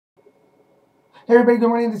Hey everybody, good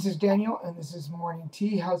morning. This is Daniel, and this is morning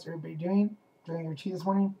tea. How's everybody doing? Drinking your tea this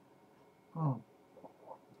morning? Oh,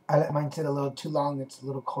 I let mine sit a little too long. It's a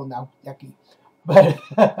little cold now. Yucky. But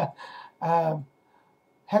um,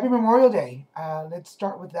 happy Memorial Day. Let's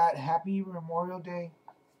start with that. Happy Memorial Day.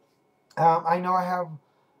 I know I have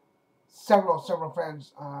several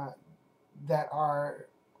friends that are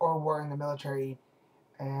or were in the military,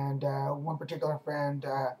 and one particular friend,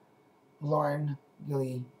 Lauren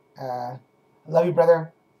Gilly. I love you,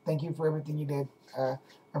 brother. Thank you for everything you did.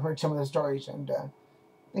 I've heard some of the stories, and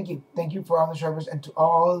thank you. Thank you for all the service, and to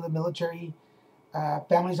all the military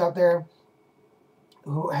families out there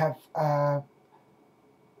who have uh,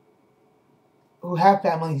 who have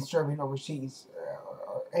families serving overseas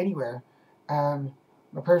or anywhere.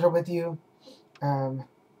 My prayers are with you. Um,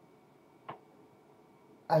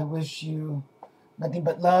 I wish you nothing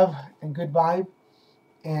but love and good vibe.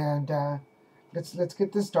 And let's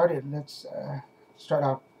get this started. Let's start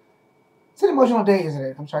off. It's an emotional day, isn't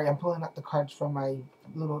it? I'm sorry, I'm pulling out the cards from my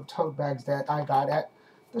little tote bags that I got at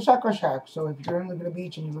the Chakra Shack. So if you're in Laguna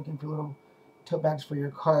Beach and you're looking for little tote bags for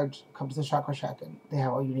your cards, come to the Chakra Shack and they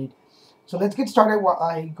have all you need. So let's get started while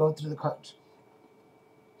I go through the cards.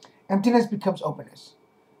 Emptiness becomes openness.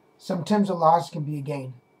 Sometimes a loss can be a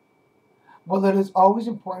gain. While it is always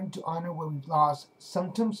important to honor what we've lost,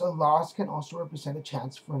 sometimes a loss can also represent a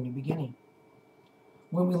chance for a new beginning.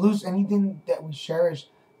 When we lose anything that we cherish,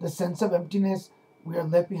 the sense of emptiness we are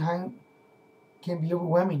left behind can be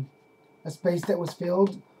overwhelming. A space that was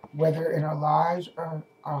filled, whether in our lives or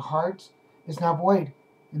our hearts, is now void,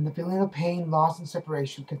 and the feeling of pain, loss, and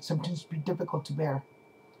separation can sometimes be difficult to bear.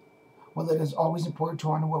 While it is always important to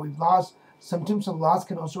honor what we've lost, sometimes a loss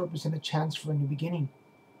can also represent a chance for a new beginning.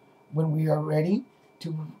 When we are ready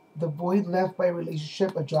to, the void left by a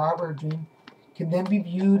relationship, a job, or a dream can then be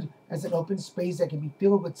viewed as an open space that can be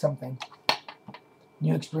filled with something.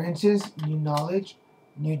 New experiences, new knowledge,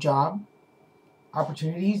 new job,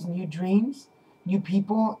 opportunities, new dreams, new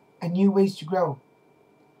people, and new ways to grow.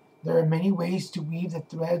 There are many ways to weave the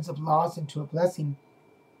threads of loss into a blessing.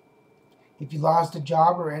 If you lost a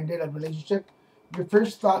job or ended a relationship, your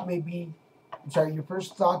first thought may be, your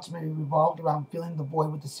first thoughts may be revolved around filling the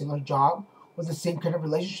void with a similar job or the same kind of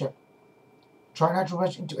relationship. Try not to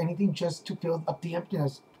rush into anything just to fill up the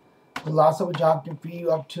emptiness. The loss of a job can free you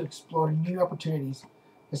up to explore new opportunities,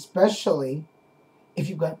 especially if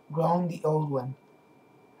you've outgrown the old one.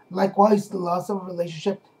 Likewise, the loss of a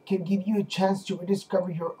relationship can give you a chance to rediscover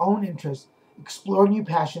your own interests, explore new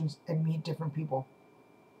passions, and meet different people.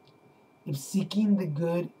 If seeking the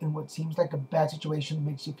good in what seems like a bad situation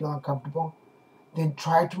makes you feel uncomfortable, then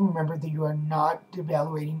try to remember that you are not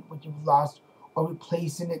devaluating what you've lost or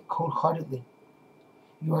replacing it cold heartedly.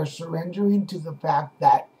 You are surrendering to the fact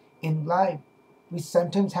that in life, we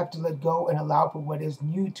sometimes have to let go and allow for what is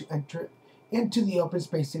new to enter into the open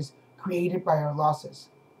spaces created by our losses.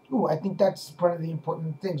 Ooh, I think that's one of the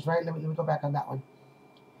important things, right? Let me go back on that one.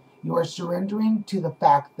 You are surrendering to the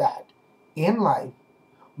fact that in life,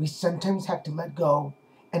 we sometimes have to let go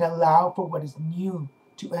and allow for what is new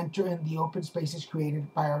to enter in the open spaces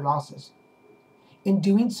created by our losses. In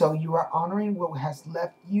doing so, you are honoring what has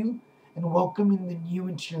left you and welcoming the new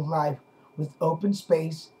into your life with open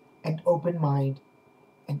space and open mind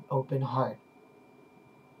and open heart.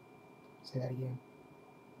 Say that again.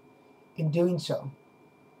 In doing so,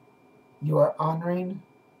 you are honoring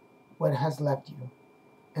what has left you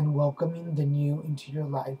and welcoming the new into your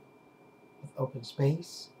life with open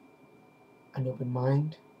space, an open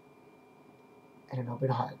mind, and an open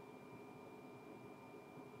heart.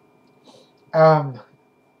 Um,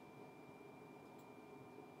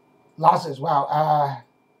 Losses. Wow.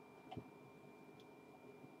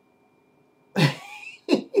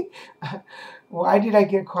 Why did I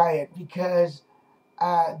get quiet? Because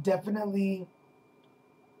definitely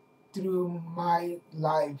through my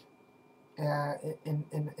life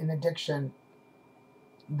in addiction,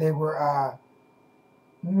 there were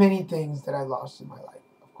many things that I lost in my life,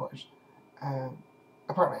 of course. Um,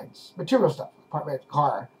 Apartments, material stuff, apartment,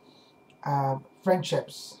 car,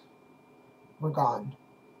 friendships were gone.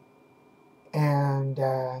 And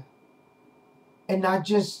not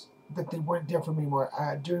just that they weren't there for me anymore.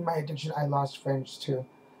 During my addiction, I lost friends too.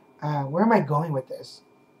 Where am I going with this?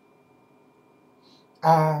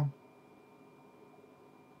 Uh,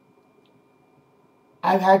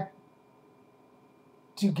 I've had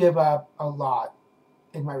to give up a lot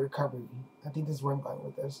in my recovery. I think this is where I'm going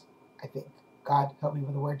with this. I think. God help me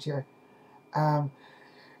with the words here. Um,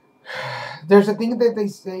 there's a thing that they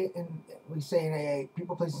say, and we say in AA: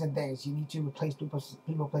 people, places, and things. You need to replace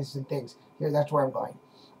people, places, and things. Here, that's where I'm going.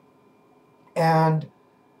 And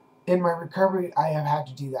in my recovery, I have had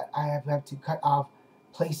to do that. I have had to cut off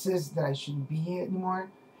places that I shouldn't be anymore,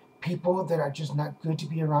 people that are just not good to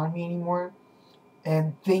be around me anymore,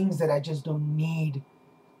 and things that I just don't need.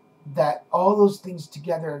 That all those things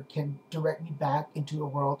together can direct me back into a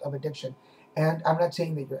world of addiction. And I'm not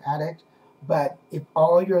saying that you're an addict, but if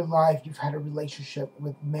all your life you've had a relationship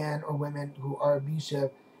with men or women who are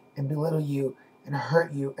abusive and belittle you and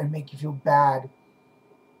hurt you and make you feel bad,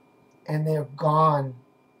 and they're gone,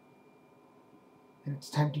 and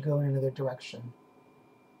it's time to go in another direction.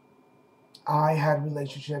 I had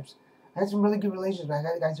relationships. I had some really good relationships. I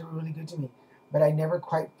had guys that were really good to me, but I never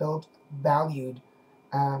quite felt valued.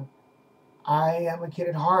 Um, I am a kid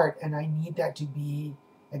at heart, and I need that to be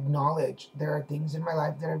acknowledged. There are things in my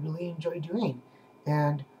life that I really enjoy doing,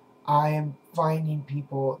 and I am finding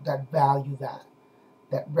people that value that,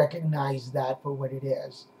 that recognize that for what it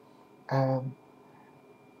is. Um,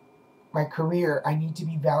 my career, I need to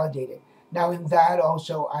be validated. Now, in that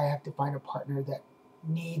also, I have to find a partner that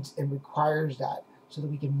needs and requires that so that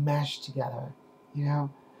we can mesh together. You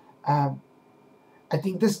know, um, I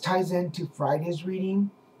think this ties into Friday's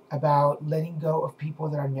reading about letting go of people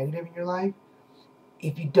that are negative in your life.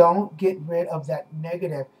 If you don't get rid of that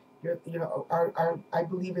negative, I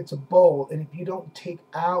believe it's a bowl, and if you don't take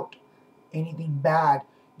out anything bad,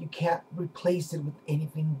 you can't replace it with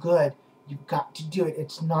anything good. You've got to do it.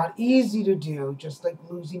 It's not easy to do, just like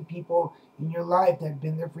losing people in your life that have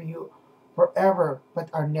been there for you forever, but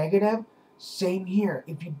are negative. Same here.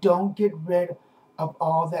 If you don't get rid of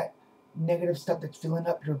all that negative stuff that's filling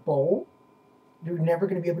up your bowl, you're never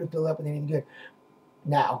going to be able to fill up with anything good.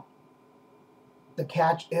 Now, the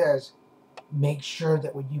catch is make sure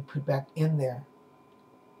that what you put back in there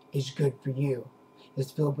is good for you.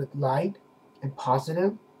 It's filled with light and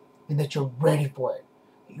positive, and that you're ready for it.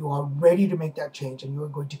 You are ready to make that change, and you are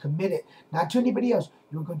going to commit it, not to anybody else.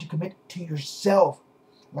 You're going to commit to yourself,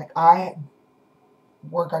 like I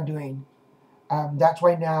work on doing. That's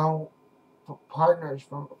why now, for partners,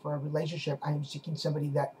 for a relationship, I am seeking somebody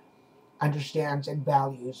that understands and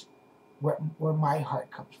values where my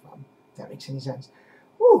heart comes from. If that makes any sense.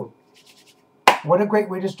 Woo! What a great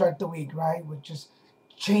way to start the week, right? With just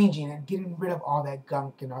changing and getting rid of all that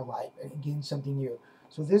gunk in our life and getting something new.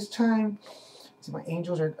 So this time, so my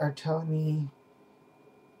angels are telling me,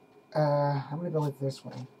 I'm going to go with this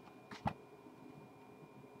one.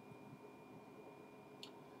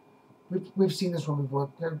 We've seen this one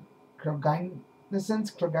before.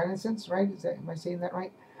 Clairgynessence, right? Am I saying that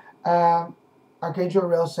right? Archangel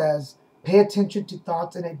Ariel says, pay attention to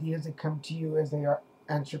thoughts and ideas that come to you as they are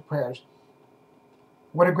answered prayers.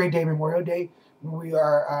 What a great day, Memorial Day, when we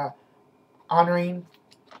are honoring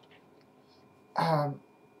all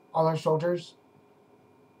our soldiers.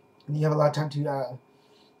 And you have a lot of time to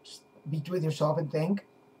just be with yourself and think.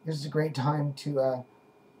 This is a great time to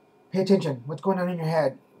pay attention. What's going on in your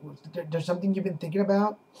head? There's something you've been thinking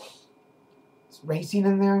about. It's racing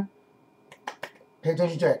in there. Pay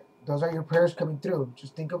attention to it. Those are your prayers coming through.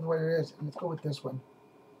 Just think of what it is. And let's go with this one.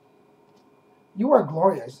 You are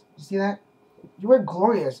glorious. You see that? You are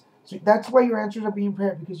glorious. So that's why your answers are being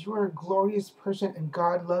prayed, because you are a glorious person and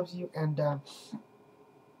God loves you. And so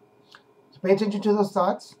pay attention to those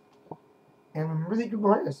thoughts. And remember that you're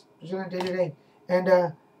glorious. Just on a day to day.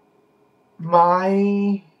 And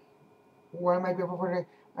what am I grateful for today?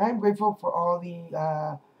 I'm grateful for all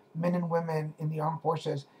the men and women in the armed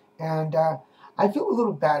forces. And I feel a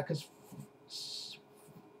little bad because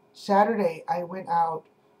Saturday I went out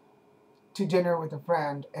to dinner with a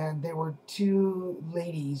friend, and there were two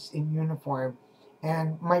ladies in uniform.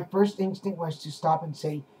 And my first instinct was to stop and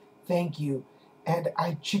say thank you. And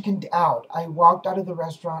I chickened out. I walked out of the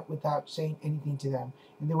restaurant without saying anything to them.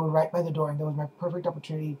 And they were right by the door, and that was my perfect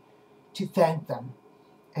opportunity to thank them.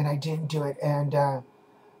 And I didn't do it. And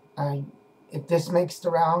if this makes the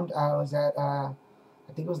round, I was at, I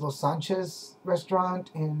think it was Los Sanchez restaurant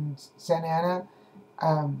in Santa Ana.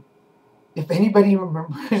 If anybody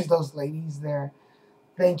remembers those ladies there,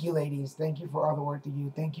 thank you, ladies. Thank you for all the work that you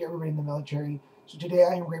do. Thank you, everybody in the military. So today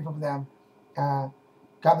I am grateful for them. God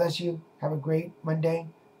bless you. Have a great Monday.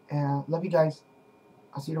 Love you guys.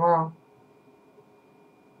 I'll see you tomorrow.